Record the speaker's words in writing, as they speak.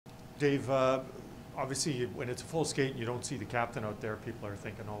Dave, obviously when it's a full skate and you don't see the captain out there, people are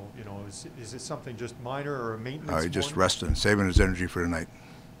thinking, oh, you know, is it something just minor or a maintenance? He just resting, saving his energy for the night.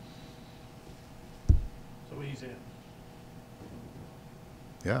 So he's in.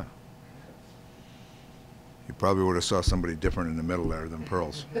 Yeah. You probably would have saw somebody different in the middle there than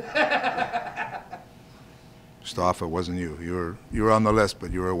Pearls. Stoff, it wasn't you. You were on the list,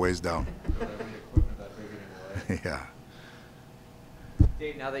 but you were a ways down. Yeah.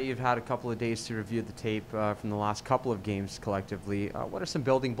 Dave, now that you've had a couple of days to review the tape from the last couple of games collectively, what are some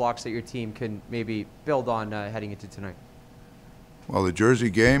building blocks that your team can maybe build on heading into tonight? Well, the Jersey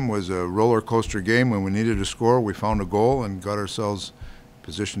game was a roller coaster game. When we needed to score, we found a goal and got ourselves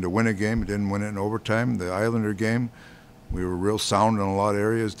positioned to win a game. We didn't win it in overtime. The Islander game, we were real sound in a lot of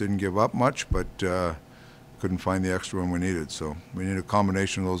areas, didn't give up much, but couldn't find the extra when we needed. So we need a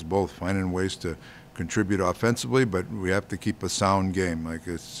combination of those both, finding ways to contribute offensively, but we have to keep a sound game. Like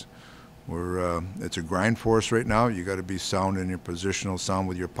it's a grind for us right now. You got to be sound in your positional, sound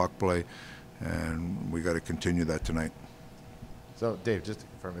with your puck play, and we got to continue that tonight. So, Dave, just to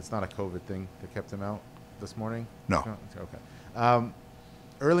confirm, it's not a COVID thing that kept him out this morning? No. Okay.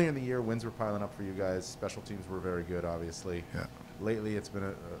 Earlier in the year, wins were piling up for you guys. Special teams were very good, obviously. Yeah. Lately, it's been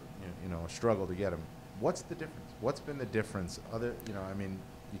a struggle to get them. What's the difference? What's been the difference? I mean,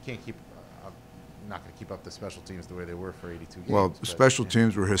 you can't keep. You're not going to keep up the special teams the way they were for 82 games. Well, special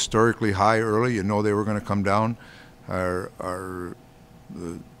teams were historically high early. You know they were going to come down. The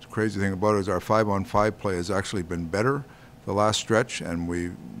crazy thing about it is our 5-on-5 play has actually been better the last stretch, and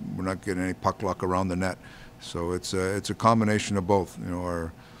we're not getting any puck luck around the net. So it's a combination of both. You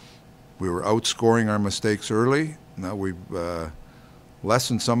know, we were outscoring our mistakes early. Now we've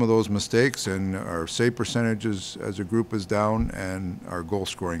lessened some of those mistakes, and our save percentages as a group is down, and our goal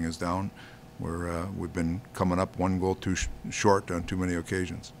scoring is down. We've been coming up one goal too short on too many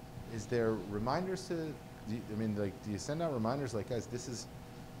occasions. Is there reminders do you send out reminders like, guys, this is,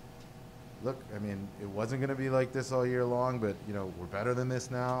 look, I mean, it wasn't going to be like this all year long, but, you know, we're better than this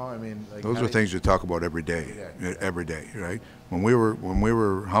now? I mean, like, those are things you talk about every day, right? When we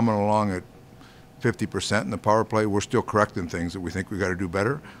were humming along at 50% in the power play, we're still correcting things that we think we got to do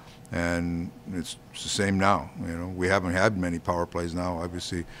better, and it's the same now. You know, we haven't had many power plays now,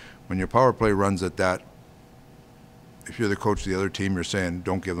 obviously. When your power play runs at that, if you're the coach of the other team, you're saying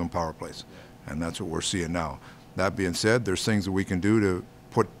don't give them power plays, and that's what we're seeing now. That being said, there's things that we can do to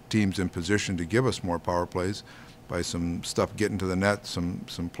put teams in position to give us more power plays by some stuff getting to the net, some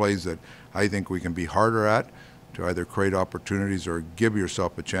plays that I think we can be harder at to either create opportunities or give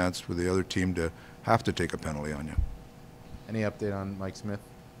yourself a chance for the other team to have to take a penalty on you. Any update on Mike Smith?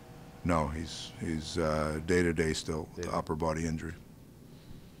 No, he's day-to-day still, upper body injury.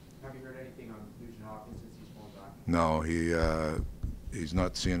 Have you heard anything on Nugent Hopkins since he's flown back? No, he's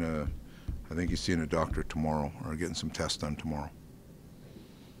not seeing I think he's seeing a doctor tomorrow, or getting some tests done tomorrow.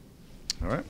 All right.